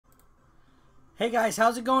Hey guys,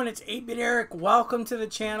 how's it going? It's 8-Bit Eric. Welcome to the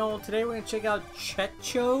channel. Today we're going to check out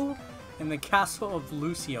Tcheco and the Castle of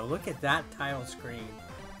Lucio. Look at that title screen.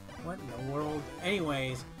 What in the world?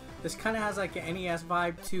 Anyways, this kind of has like an NES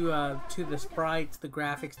vibe to the sprites, the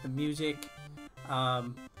graphics, the music.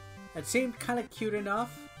 It seemed kind of cute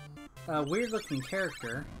enough. Weird looking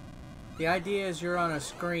character. The idea is you're on a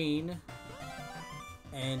screen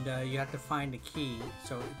and you have to find a key.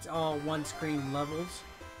 So it's all one screen levels.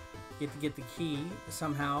 You have to get the key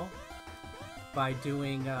somehow by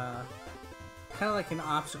doing kind of like an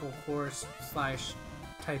obstacle course slash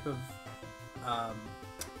type of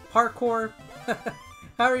parkour,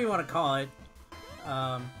 however you want to call it.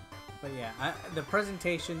 But yeah, the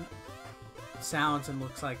presentation sounds and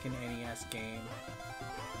looks like an NES game.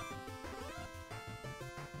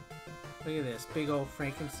 Look at this big old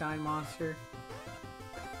Frankenstein monster.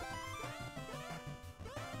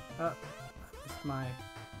 Oh, this is my...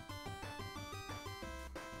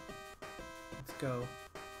 Go.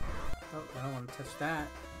 Oh, I don't want to touch that.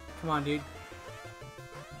 Come on, dude.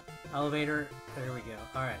 Elevator. There we go.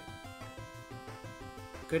 Alright.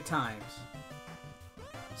 Good times.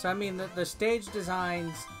 So, I mean, the stage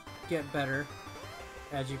designs get better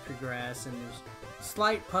as you progress, and there's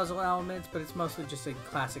slight puzzle elements, but it's mostly just a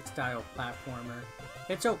classic style platformer.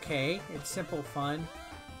 It's okay. It's simple fun.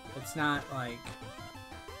 It's not, like,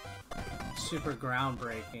 super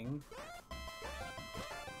groundbreaking.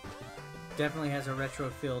 Definitely has a retro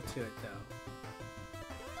feel to it, though.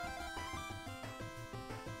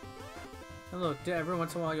 And look, every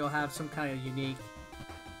once in a while you'll have some kind of unique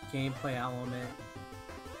gameplay element,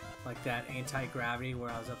 like that anti-gravity where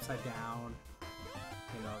I was upside down.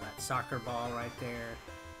 You know, that soccer ball right there.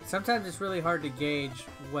 Sometimes it's really hard to gauge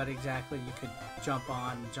what exactly you could jump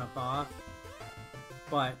on and jump off,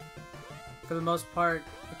 but for the most part,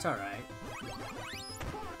 it's alright.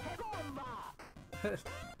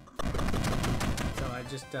 So I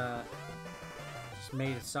just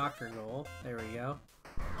made a soccer goal. There we go.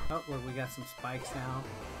 Oh, look, we got some spikes now.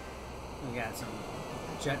 We got some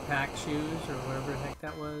jetpack shoes or whatever the heck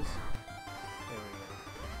that was. There we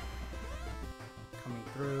go. Coming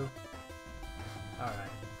through.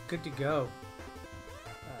 Alright. Good to go.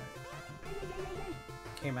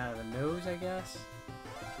 Came out of the nose, I guess.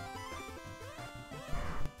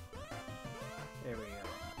 There we go.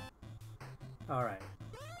 Alright.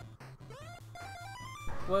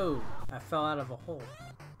 Whoa, I fell out of a hole.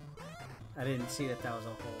 I didn't see that that was a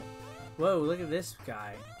hole. Whoa, look at this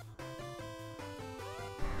guy.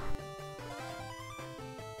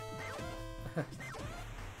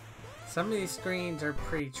 Some of these screens are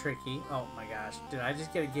pretty tricky. Oh my gosh, did I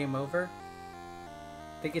just get a game over?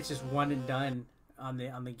 I think it's just one and done on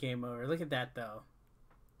the game over. Look at that though.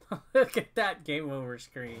 Look at that game over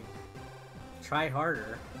screen. Try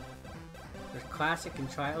harder. There's classic and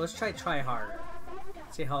try. Let's try harder.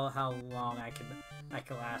 See how long I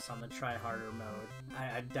can last on the try harder mode.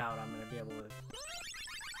 I doubt I'm gonna be able to.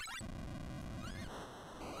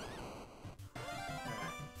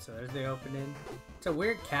 Alright, so there's the opening. It's a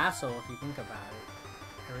weird castle if you think about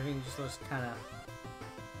it. Everything just looks kinda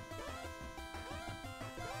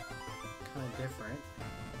different.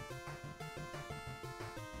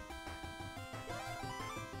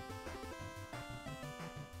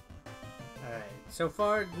 Alright, so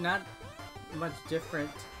far not much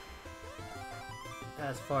different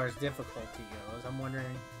as far as difficulty goes. I'm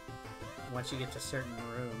wondering once you get to certain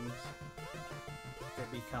rooms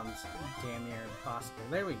it becomes damn near impossible.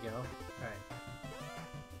 There we go. Alright.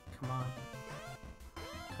 Come on.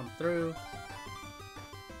 Come through.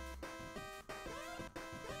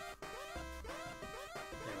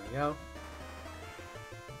 There we go.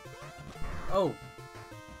 Oh!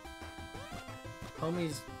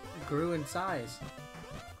 Homies grew in size.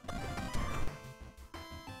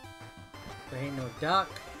 There ain't no duck.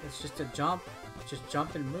 It's just a jump. Just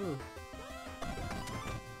jump and move.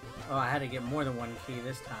 Oh, I had to get more than one key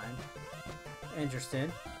this time.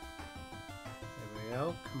 Interesting. There we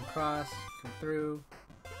go. Come across. Come through.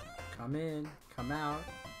 Come in. Come out.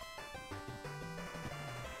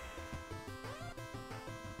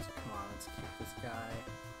 Come on, let's keep this guy.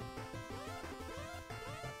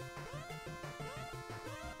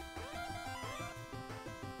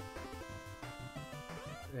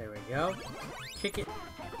 There we go. Kick it.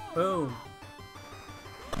 Boom.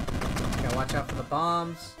 Gotta watch out for the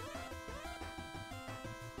bombs.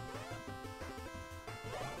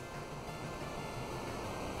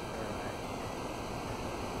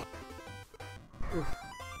 Oof.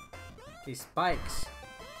 These spikes.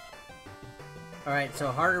 Alright,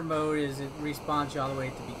 so harder mode is it respawns you all the way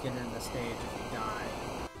at the beginning of the stage if you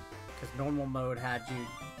die. Because normal mode had you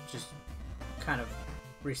just kind of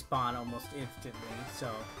respawn almost instantly, so...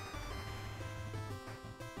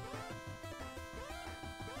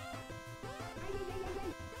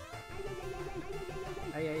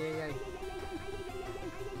 Ay, ay, ay, ay.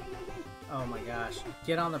 Oh my gosh.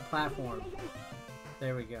 Get on the platform.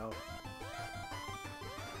 There we go.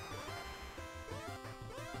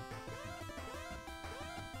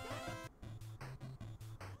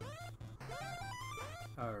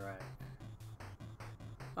 Alright.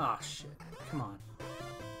 Oh shit. Come on.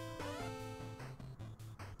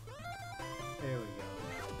 There we go.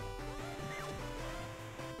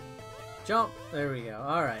 Jump! There we go.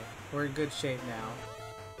 Alright. We're in good shape now.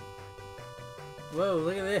 Whoa,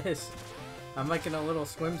 look at this! I'm like in a little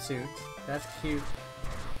swimsuit. That's cute.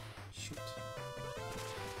 Shoot.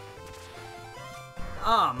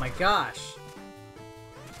 Oh my gosh!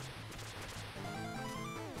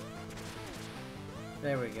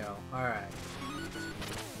 There we go. Alright.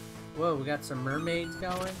 Whoa, we got some mermaids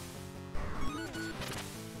going.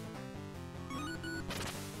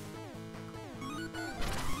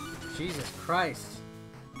 Jesus Christ.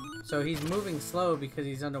 So he's moving slow because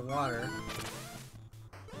he's underwater.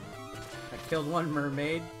 I killed one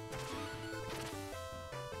mermaid.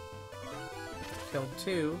 Killed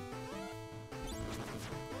two.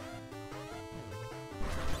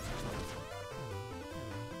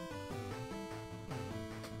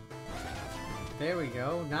 There we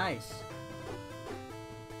go. Nice.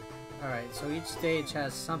 Alright, so each stage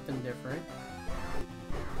has something different.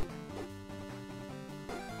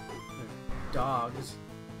 There's dogs.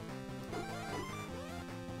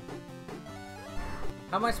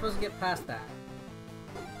 How am I supposed to get past that?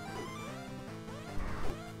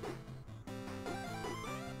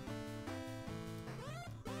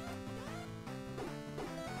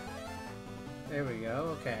 There we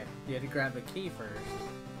go. Okay. You had to grab the key first.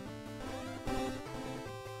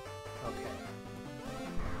 Okay.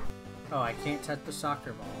 Oh, I can't touch the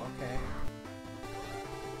soccer ball. Okay.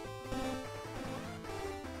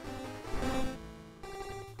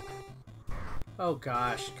 Oh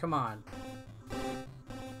gosh, come on.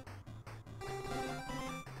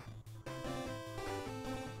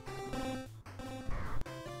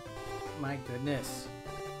 My goodness.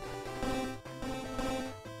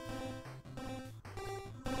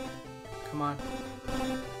 Come on.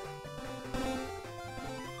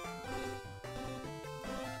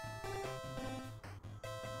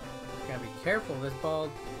 Gotta be careful, this ball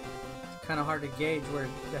is kind of hard to gauge where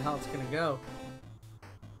the hell it's gonna go.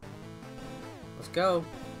 Let's go.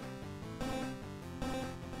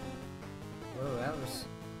 Whoa, that was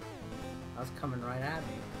coming right at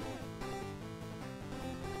me.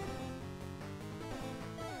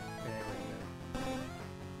 There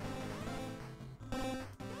we go.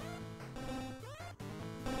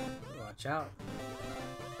 Watch out.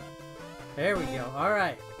 There we go.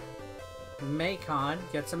 Alright. Macon,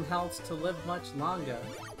 get some health to live much longer.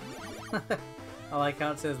 I like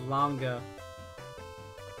how it says longa.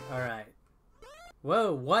 Alright.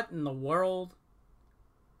 Whoa, what in the world?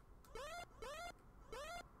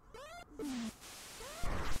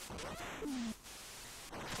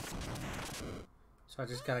 So I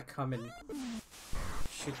just gotta come and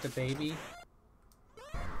shoot the baby.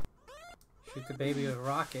 Shoot the baby with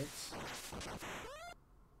rockets.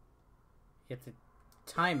 You have to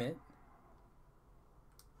time it.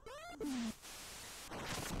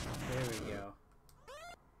 There we go.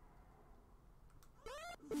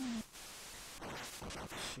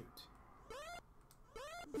 Shoot.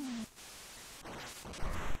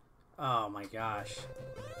 Oh my gosh.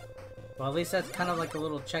 Well, at least that's kind of like a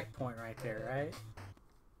little checkpoint right there, right?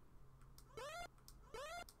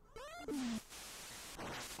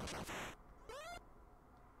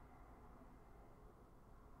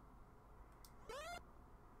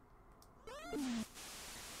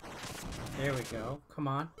 There we go. Come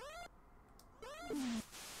on.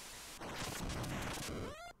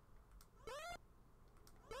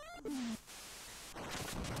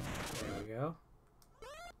 There we go.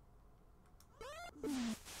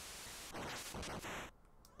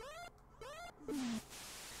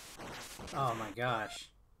 Oh my gosh.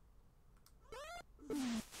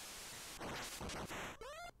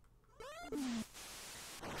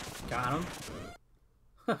 Got him.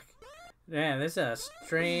 Man, this is a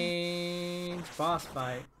strange boss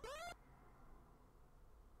fight.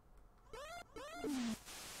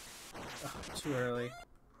 Oh, too early.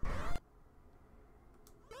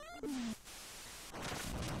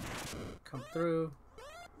 Come through.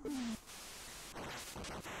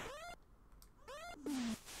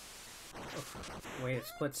 Oh, wait a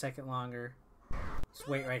split second longer. Just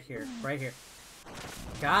wait right here. Right here.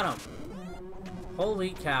 Got him.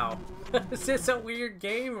 Holy cow. Is this a weird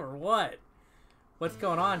game or what? What's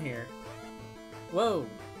going on here? Whoa.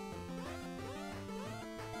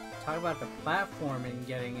 Talk about the platforming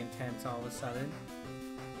getting intense all of a sudden.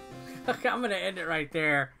 I'm gonna end it right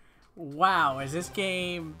there. Wow, is this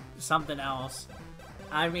game something else?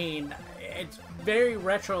 I mean, it's very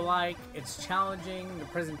retro-like. It's challenging. The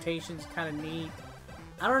presentation's kind of neat.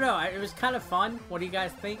 I don't know. It was kind of fun. What do you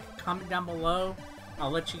guys think? Comment down below.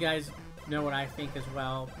 I'll let you guys know what I think as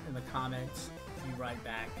well in the comments. If you write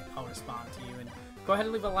back, I'll respond to you. And go ahead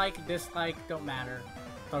and leave a like, a dislike. Don't matter.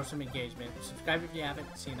 Throw some engagement. Subscribe if you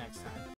haven't. See you next time.